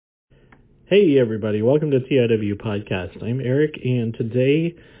Hey everybody, welcome to TIW Podcast. I'm Eric, and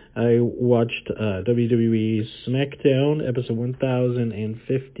today I watched WWE SmackDown episode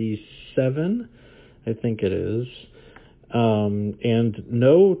 1057, I think it is, and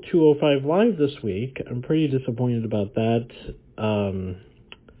no 205 Live this week. I'm pretty disappointed about that.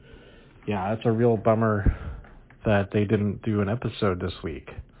 Yeah, it's a real bummer that they didn't do an episode this week.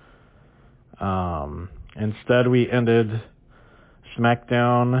 Instead, we ended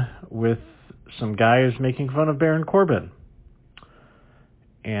SmackDown with some guys making fun of Baron Corbin.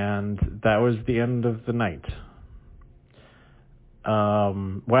 And that was the end of the night.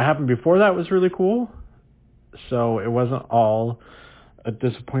 What happened before that was really cool. So it wasn't all a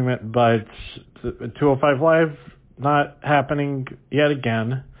disappointment, but 205 Live not happening yet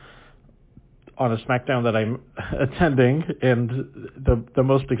again on a SmackDown that I'm attending. And the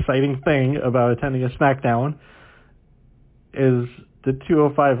most exciting thing about attending a SmackDown is the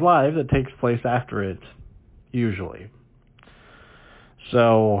 205 Live that takes place after it, usually.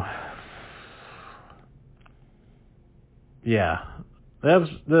 So, yeah, that was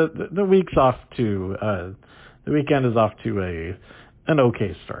the week's off to the weekend is off to an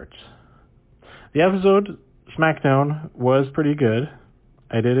okay start. The episode SmackDown was pretty good.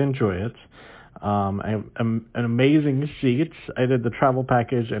 I did enjoy it. An amazing seats. I did the travel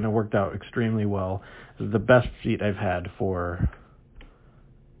package and it worked out extremely well. It was the best seat I've had for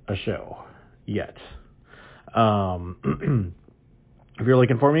a show yet. If you're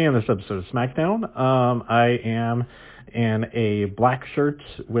looking for me in this episode of SmackDown, I am in a black shirt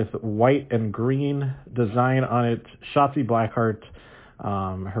with white and green design on it. Shotzi Blackheart,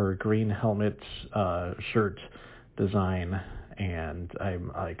 her green helmet shirt design, and I'm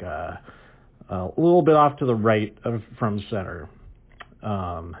like a little bit off to the right from center,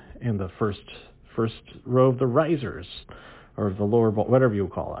 in the first row of the risers, or the lower bowl, whatever you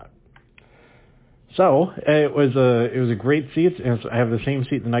call that. So it was a great seat, and I have the same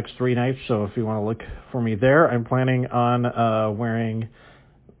seat the next 3 nights. So if you want to look for me there, I'm planning on wearing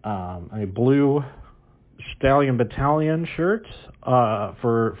a blue Stallion Battalion shirt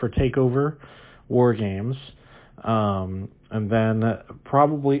for Takeover War Games, and then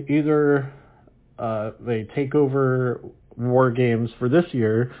probably either the Takeover War Games for this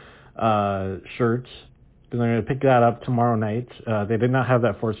year shirt. Because I'm going to pick that up tomorrow night. They did not have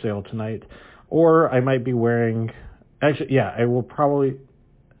that for sale tonight. Or I might be wearing... Actually, yeah, I will probably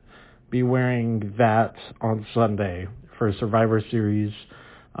be wearing that on Sunday for Survivor Series.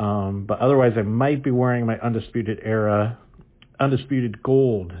 But otherwise, I might be wearing my Undisputed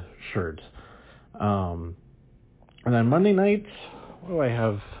Gold shirt. And then Monday night, what do I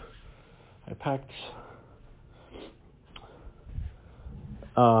have? I packed...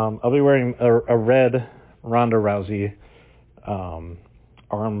 I'll be wearing a red Ronda Rousey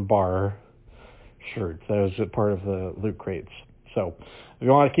arm bar shirt. That was a part of the Loot Crates. So if you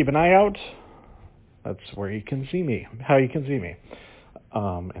want to keep an eye out, that's where you can see me, how you can see me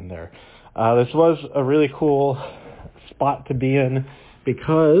in there. This was a really cool spot to be in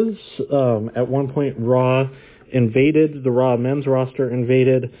because at one point the Raw men's roster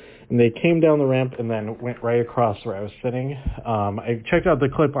invaded, and they came down the ramp and then went right across where I was sitting. I checked out the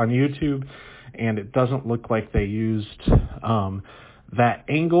clip on YouTube, and it doesn't look like they used that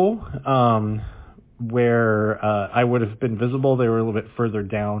angle where I would have been visible. They were a little bit further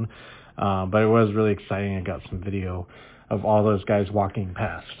down, but it was really exciting. I got some video of all those guys walking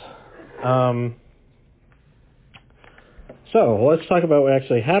past. So let's talk about what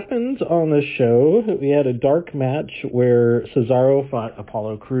actually happened on this show. We had a dark match where Cesaro fought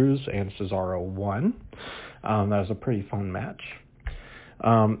Apollo Crews, and Cesaro won. That was a pretty fun match.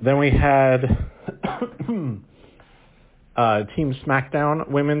 Then we had Team SmackDown,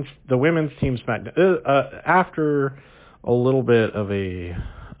 the women's Team SmackDown. After a little bit of a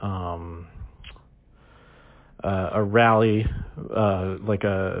rally,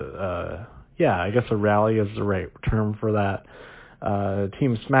 I guess a rally is the right term for that.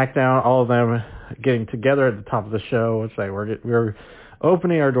 Team SmackDown, all of them getting together at the top of the show. It's like we're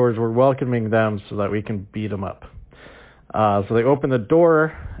opening our doors, we're welcoming them so that we can beat them up. So they open the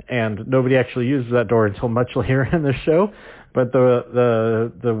door, and nobody actually uses that door until much later in the show. But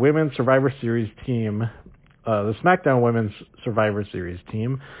the Women's Survivor Series team, the SmackDown Women's Survivor Series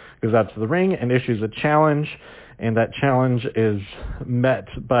team, goes out to the ring and issues a challenge, and that challenge is met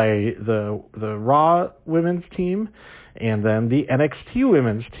by the Raw Women's team and then the NXT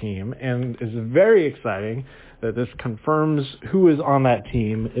Women's team, and it's very exciting that this confirms who is on that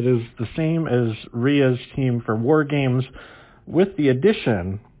team. It is the same as Rhea's team for War Games, with the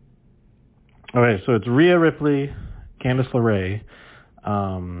addition... Okay, so it's Rhea Ripley, Candice LeRae,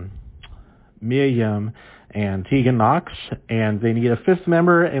 Mia Yim and Tegan Knox, and they need a fifth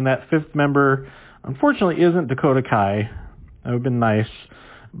member, and that fifth member, unfortunately, isn't Dakota Kai. That would have been nice,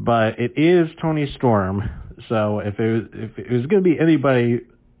 but it is Toni Storm. So if it was going to be anybody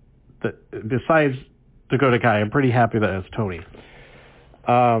that besides Dakota Kai, I'm pretty happy that it's Toni.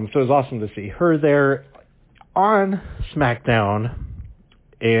 So it was awesome to see her there on SmackDown.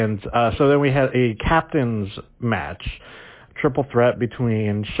 And so then we had a captain's match, triple threat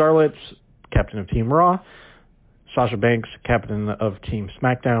between Charlotte, captain of Team Raw, Sasha Banks, captain of Team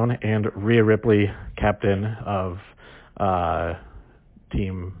SmackDown, and Rhea Ripley, captain of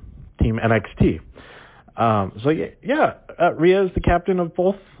Team NXT. Rhea is the captain of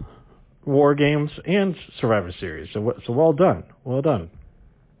both War Games and Survivor Series. So well done.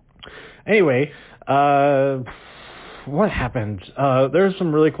 Anyway, what happened? There's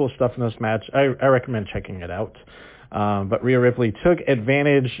some really cool stuff in this match. I recommend checking it out. But Rhea Ripley took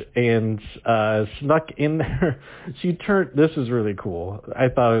advantage and snuck in there. This is really cool. I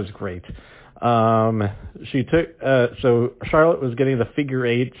thought it was great. So Charlotte was getting the figure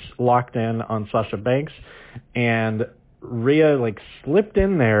eights locked in on Sasha Banks, and Rhea slipped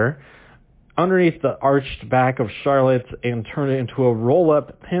in there underneath the arched back of Charlotte and turned it into a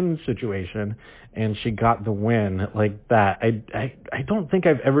roll-up pin situation, and she got the win like that. I don't think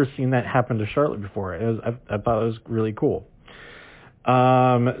I've ever seen that happen to Charlotte before. I thought it was really cool.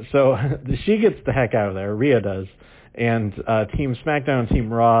 So she gets the heck out of there. Rhea does. And Team SmackDown and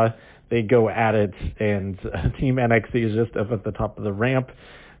Team Raw, they go at it, and Team NXT is just up at the top of the ramp,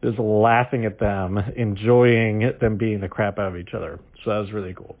 just laughing at them, enjoying them beating the crap out of each other. So that was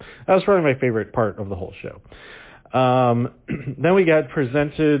really cool. That was probably my favorite part of the whole show. Then we got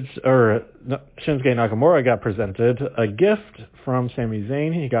presented, Shinsuke Nakamura got presented a gift from Sami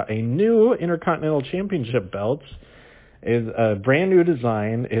Zayn. He got a new Intercontinental Championship belt. It's a brand new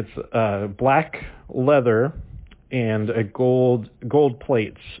design. It's black leather and a gold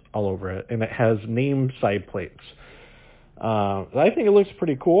plates all over it, and it has name side plates. I think it looks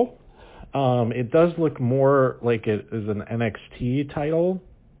pretty cool. It does look more like it is an NXT title,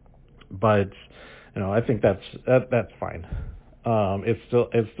 but I think that's fine. It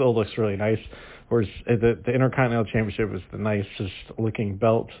still looks really nice. Whereas the Intercontinental Championship is the nicest looking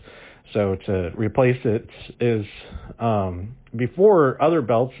belt. So to replace it is before other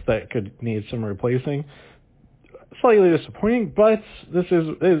belts that could need some replacing. Slightly disappointing, but this is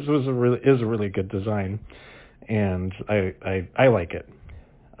a really good design, and I like it.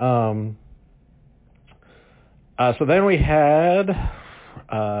 So then we had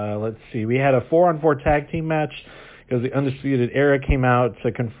we had a 4-on-4 tag team match because the Undisputed Era came out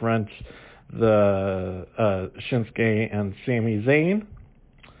to confront the Shinsuke and Sami Zayn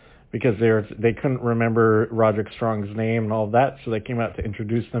because they couldn't remember Roderick Strong's name and all of that, so they came out to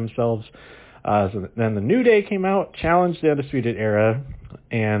introduce themselves. So then the New Day came out, challenged the Undisputed Era,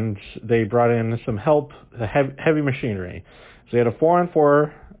 and they brought in some help, the heavy machinery. So they had a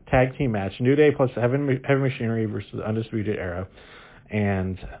 4-on-4 tag team match, New Day plus the heavy machinery versus the Undisputed Era.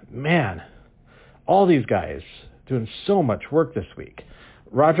 And man, all these guys doing so much work this week.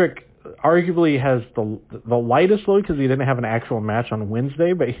 Roderick arguably has the lightest load because he didn't have an actual match on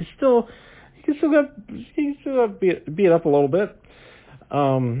Wednesday, but he still got beat up a little bit.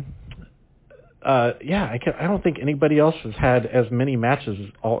 I don't think anybody else has had as many matches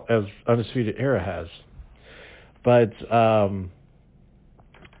as Undisputed Era has. But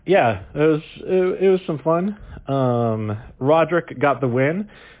it was some fun. Roderick got the win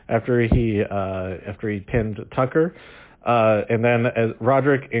after he pinned Tucker. And then as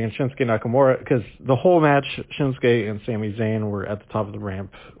Roderick and Shinsuke Nakamura, because the whole match, Shinsuke and Sami Zayn were at the top of the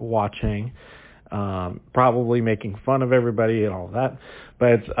ramp watching, probably making fun of everybody and all of that.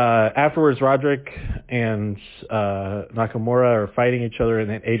 But afterwards, Roderick and Nakamura are fighting each other, and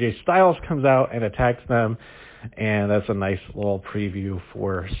then AJ Styles comes out and attacks them, and that's a nice little preview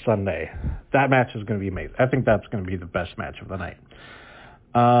for Sunday. That match is going to be amazing. I think that's going to be the best match of the night.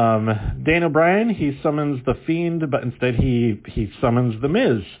 Daniel Bryan, he summons The Fiend, but instead he summons The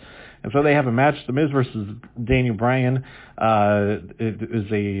Miz. And so they have a match, The Miz versus Daniel Bryan. It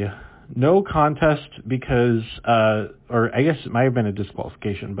is a no contest because, or I guess it might have been a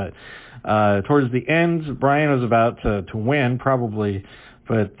disqualification, but towards the end, Bryan was about to win, probably,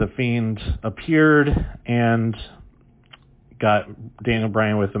 but The Fiend appeared and got Daniel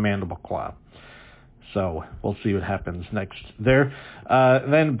Bryan with the mandible claw. So we'll see what happens next there.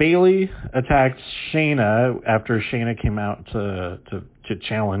 Then Bayley attacked Shayna after Shayna came out to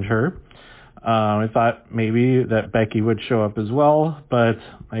challenge her. I thought maybe that Becky would show up as well, but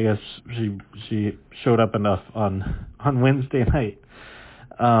I guess she showed up enough on Wednesday night.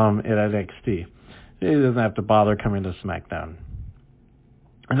 at NXT. He doesn't have to bother coming to SmackDown.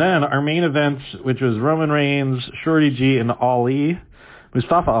 And then our main events, which was Roman Reigns, Shorty G, and Ali,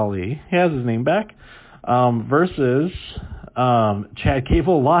 Mustafa Ali, he has his name back, versus Chad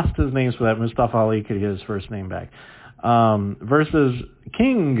Gable lost his name so that Mustafa Ali could get his first name back, versus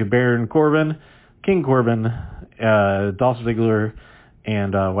Baron Corbin, King Corbin, Dolph Ziggler,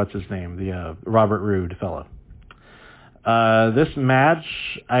 and what's his name, the Robert Roode fellow. This match,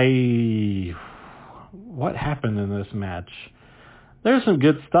 what happened in this match? There's some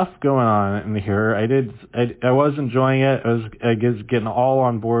good stuff going on in here. I was enjoying it. I was getting all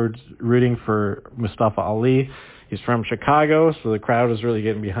on board rooting for Mustafa Ali. He's from Chicago, so the crowd was really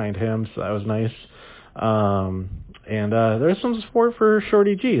getting behind him, so that was nice. And there's some support for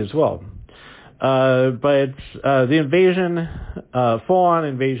Shorty G as well. But the invasion, full-on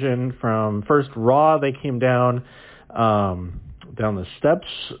invasion from first Raw, they came down the steps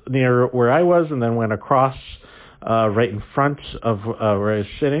near where I was and then went across right in front of where I was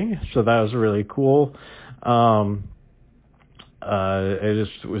sitting. So that was really cool. It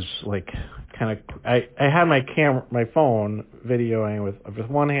just was like kind of, I had my phone videoing with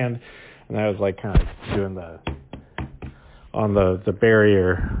one hand, and I was like kind of doing on the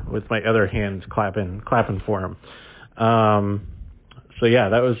barrier with my other hand clapping for him. So yeah,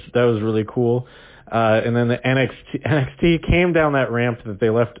 that was really cool. And then the NXT came down that ramp that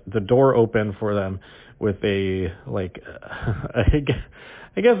they left the door open for them with a I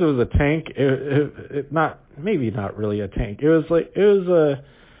guess it was a tank. Maybe not really a tank. It was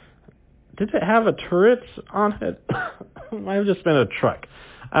did it have a turret on it? It might have just been a truck.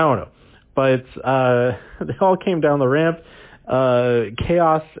 I don't know. But they all came down the ramp.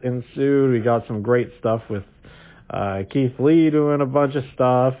 Chaos ensued. We got some great stuff with Keith Lee doing a bunch of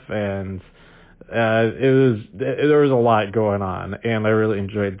stuff, and there was a lot going on, and I really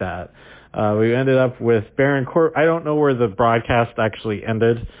enjoyed that. We ended up with Baron Corbin. I don't know where the broadcast actually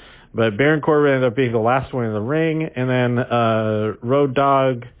ended, but Baron Corbin ended up being the last one in the ring, and then Road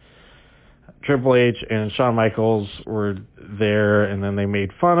Dogg, Triple H, and Shawn Michaels were there, and then they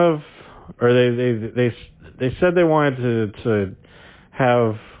made fun of, or they said they wanted to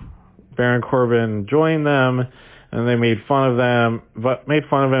have Baron Corbin join them, and they made fun of him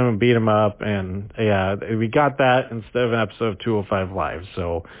and beat him up, and yeah, we got that instead of an episode of 205 Live.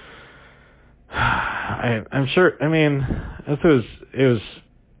 So I'm sure. I mean, it was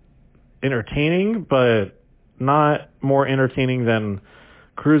entertaining, but not more entertaining than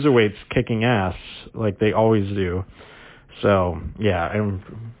cruiserweights kicking ass like they always do. So yeah, I'm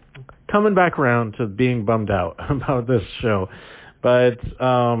coming back around to being bummed out about this show. But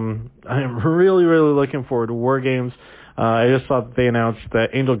I'm really, really looking forward to War Games. I just thought that they announced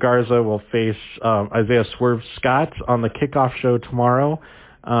that Angel Garza will face Isaiah Swerve Scott on the kickoff show tomorrow.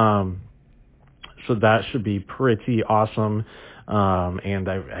 So that should be pretty awesome. And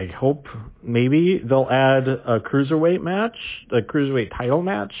I hope maybe they'll add a cruiserweight title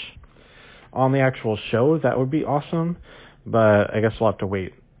match on the actual show. That would be awesome. But I guess we'll have to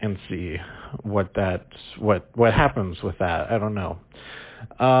wait and see what happens with that. I don't know.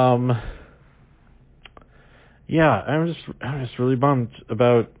 Yeah, I'm just really bummed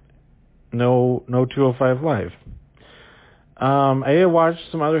about no 205 Live. I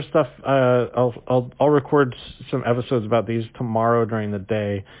watched some other stuff. I'll record some episodes about these tomorrow during the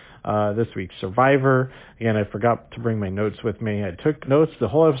day. This week, Survivor. Again, I forgot to bring my notes with me. I took notes the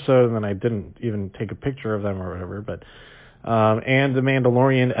whole episode, and then I didn't even take a picture of them or whatever. But and The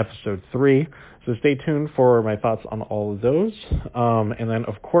Mandalorian episode 3. So stay tuned for my thoughts on all of those. And then,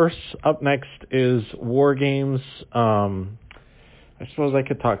 of course, up next is War Games. I suppose I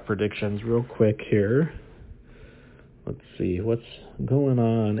could talk predictions real quick here. Let's see what's going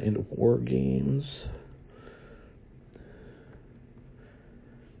on in War Games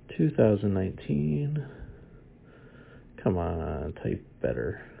 2019. Come on, type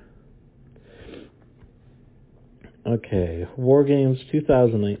better. Okay, War Games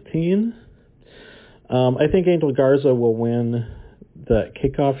 2019. I think Angel Garza will win the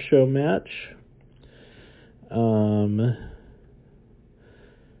kickoff show match.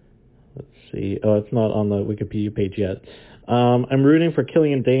 Let's see. Oh, it's not on the Wikipedia page yet. I'm rooting for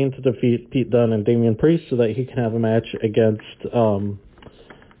Killian Dane to defeat Pete Dunne and Damian Priest so that he can have a match against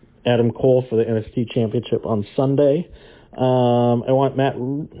Adam Cole for the NXT Championship on Sunday. I want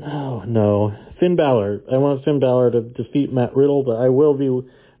Finn Balor. I want Finn Balor to defeat Matt Riddle, but I will be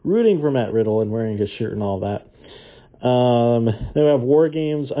rooting for Matt Riddle and wearing his shirt and all that. Then we have War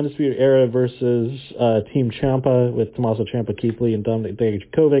Games, Undisputed Era versus Team Ciampa with Tommaso Ciampa, Keith Lee, and Dominic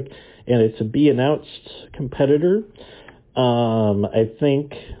Dijakovic, and it's a be announced competitor. I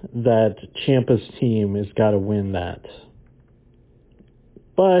think that Ciampa's team has got to win that.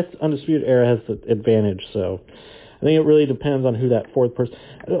 But Undisputed Era has the advantage, so I think it really depends on who that fourth person...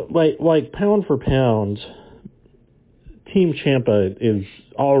 Like pound for pound, Team Ciampa is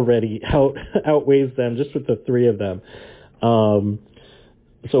already outweighs them just with the three of them.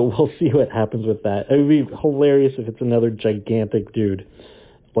 So we'll see what happens with that. It would be hilarious if it's another gigantic dude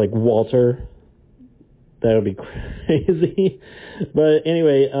like Walter. That would be crazy. But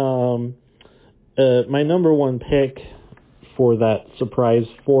anyway, my number one pick for that surprise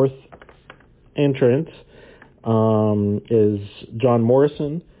fourth entrant is John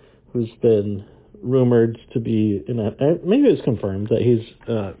Morrison, who's been rumored to be maybe it's confirmed that he's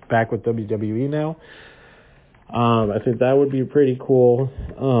back with WWE now. I think that would be pretty cool.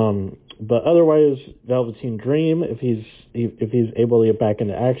 But otherwise, Velveteen Dream, if he's able to get back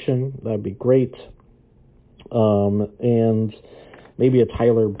into action, that'd be great. And maybe a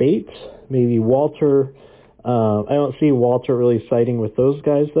Tyler Bates, maybe Walter. I don't see Walter really siding with those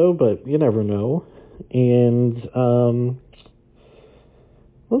guys though, but you never know. And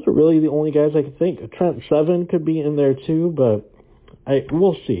those are really the only guys I could think. Trent Seven could be in there too, but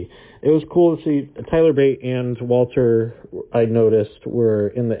we'll see. It was cool to see Tyler Bate and Walter, I noticed, were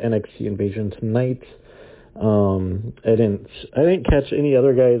in the NXT Invasion tonight. I didn't catch any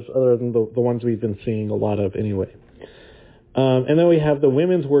other guys other than the ones we've been seeing a lot of anyway. And then we have the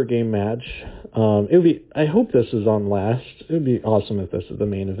women's War Game match. I hope this is on last. It would be awesome if this is the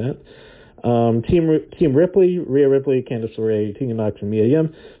main event. Team Ripley, Rhea Ripley, Candice LeRae, Tegan Nox, and Mia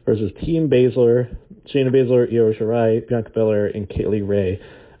Yim versus Team Baszler, Shayna Baszler, Io Shirai, Bianca Belair, and Kaylee Ray.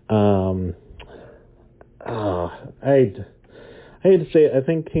 I hate to say it, I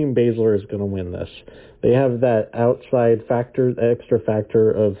think Team Baszler is going to win this. They have that outside factor, the extra factor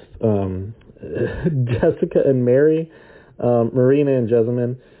of Jessica and Mary, Marina and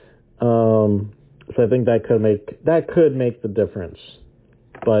Jessamine. So I think that could make the difference.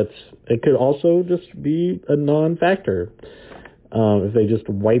 But it could also just be a non-factor. If they just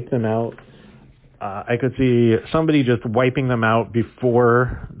wipe them out. I could see somebody just wiping them out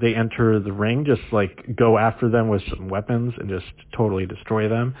before they enter the ring, just like go after them with some weapons and just totally destroy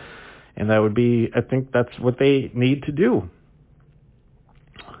them. And that would be, I think that's what they need to do.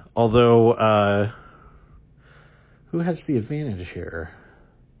 Although, who has the advantage here?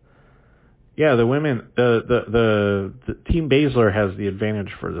 Yeah, the women, the Team Baszler has the advantage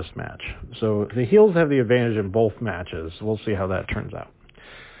for this match. So the heels have the advantage in both matches. We'll see how that turns out.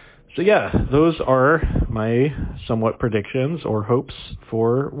 So yeah, those are my somewhat predictions or hopes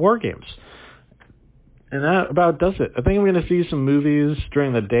for War Games. And that about does it. I think I'm going to see some movies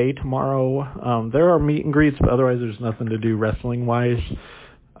during the day tomorrow. There are meet and greets, but otherwise there's nothing to do wrestling-wise.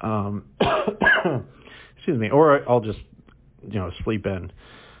 Excuse me. Or I'll just, sleep in.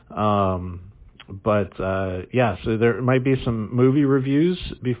 Yeah, so there might be some movie reviews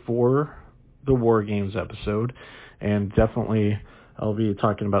before the War Games episode. And definitely I'll be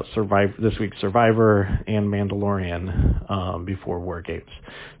talking about this week's Survivor and Mandalorian before War Games.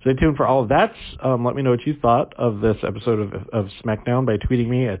 Stay tuned for all of that. Let me know what you thought of this episode of SmackDown by tweeting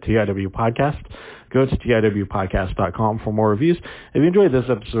me at TIW Podcast. Go to TIWpodcast.com for more reviews. If you enjoyed this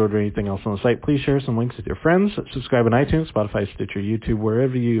episode or anything else on the site, please share some links with your friends. Subscribe on iTunes, Spotify, Stitcher, YouTube,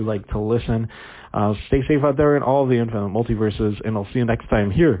 wherever you like to listen. Stay safe out there in all of the infinite multiverses, and I'll see you next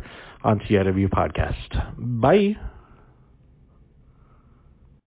time here on TIW Podcast. Bye.